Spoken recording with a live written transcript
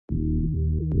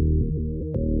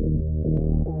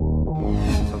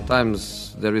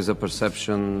sometimes there is a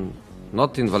perception,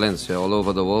 not in Valencia, all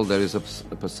over the world, there is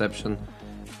a perception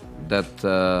that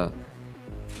the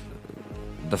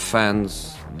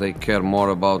fans, they care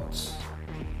more about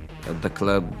the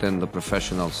club than the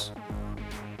professionals.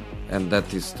 And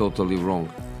that is totally wrong.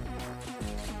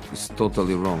 It's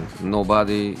totally wrong.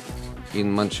 Nobody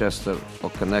in Manchester or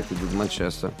connected with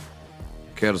Manchester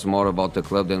cares more about the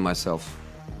club than myself.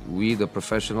 We, the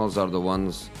professionals, are the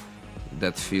ones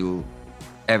that feel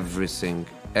everything,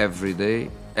 every day,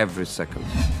 every second.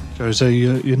 Jose,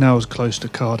 you're now as close to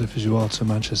Cardiff as you are to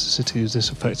Manchester City. Is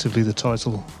this effectively the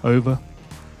title over?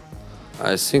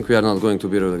 I think we are not going to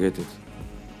be relegated.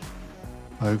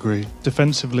 I agree.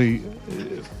 Defensively,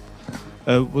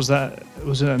 was it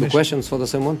an Two issue? questions for the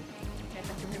same one? Yeah,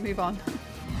 can we move on?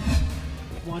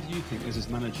 Why do you think, as his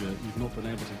manager, you've not been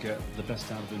able to get the best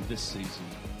out of him this season?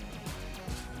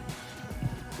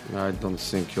 I don't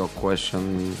think your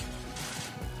question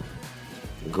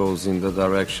goes in the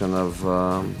direction of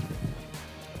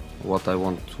what I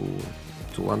want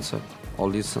to answer or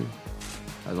listen.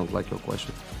 I don't like your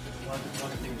question. Why do you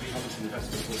think we haven't seen the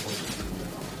best football?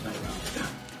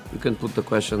 You can put the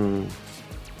question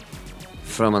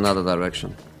from another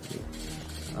direction.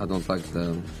 I don't like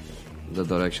the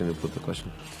direction you put the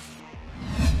question.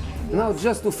 Now,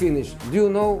 just to finish, do you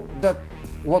know that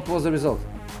what was the result?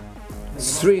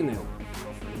 3-0.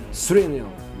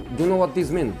 3-0. Do you know what this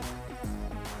means?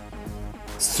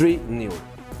 3-0.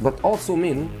 But also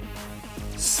mean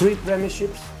 3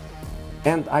 premierships,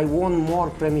 and I won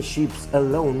more premierships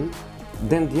alone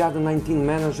than the other 19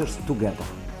 managers together.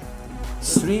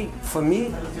 3 for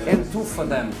me and 2 for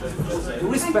them.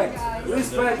 Respect,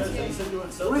 respect,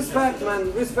 respect,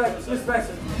 man, respect,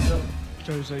 respect.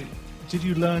 Jose, did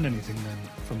you learn anything then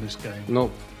from this game?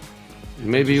 No,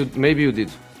 maybe you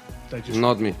did. They just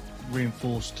Not me.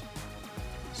 reinforced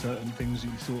certain things that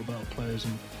you thought about players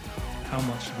and how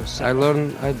much of a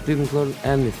I didn't learn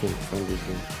anything from this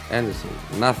game.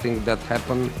 Anything. Nothing that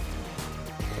happened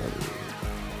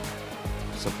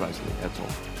surprised me at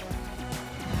all.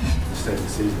 Do you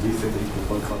think that you can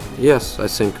both up? Yes, I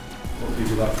think. What gives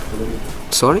you that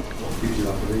belief? Sorry? What gives you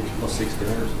that belief? You've got 60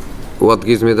 games. What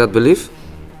gives me that belief?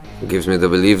 It gives me the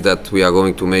belief that we are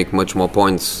going to make much more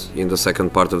points in the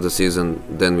second part of the season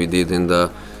than we did in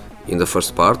the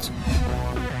first part.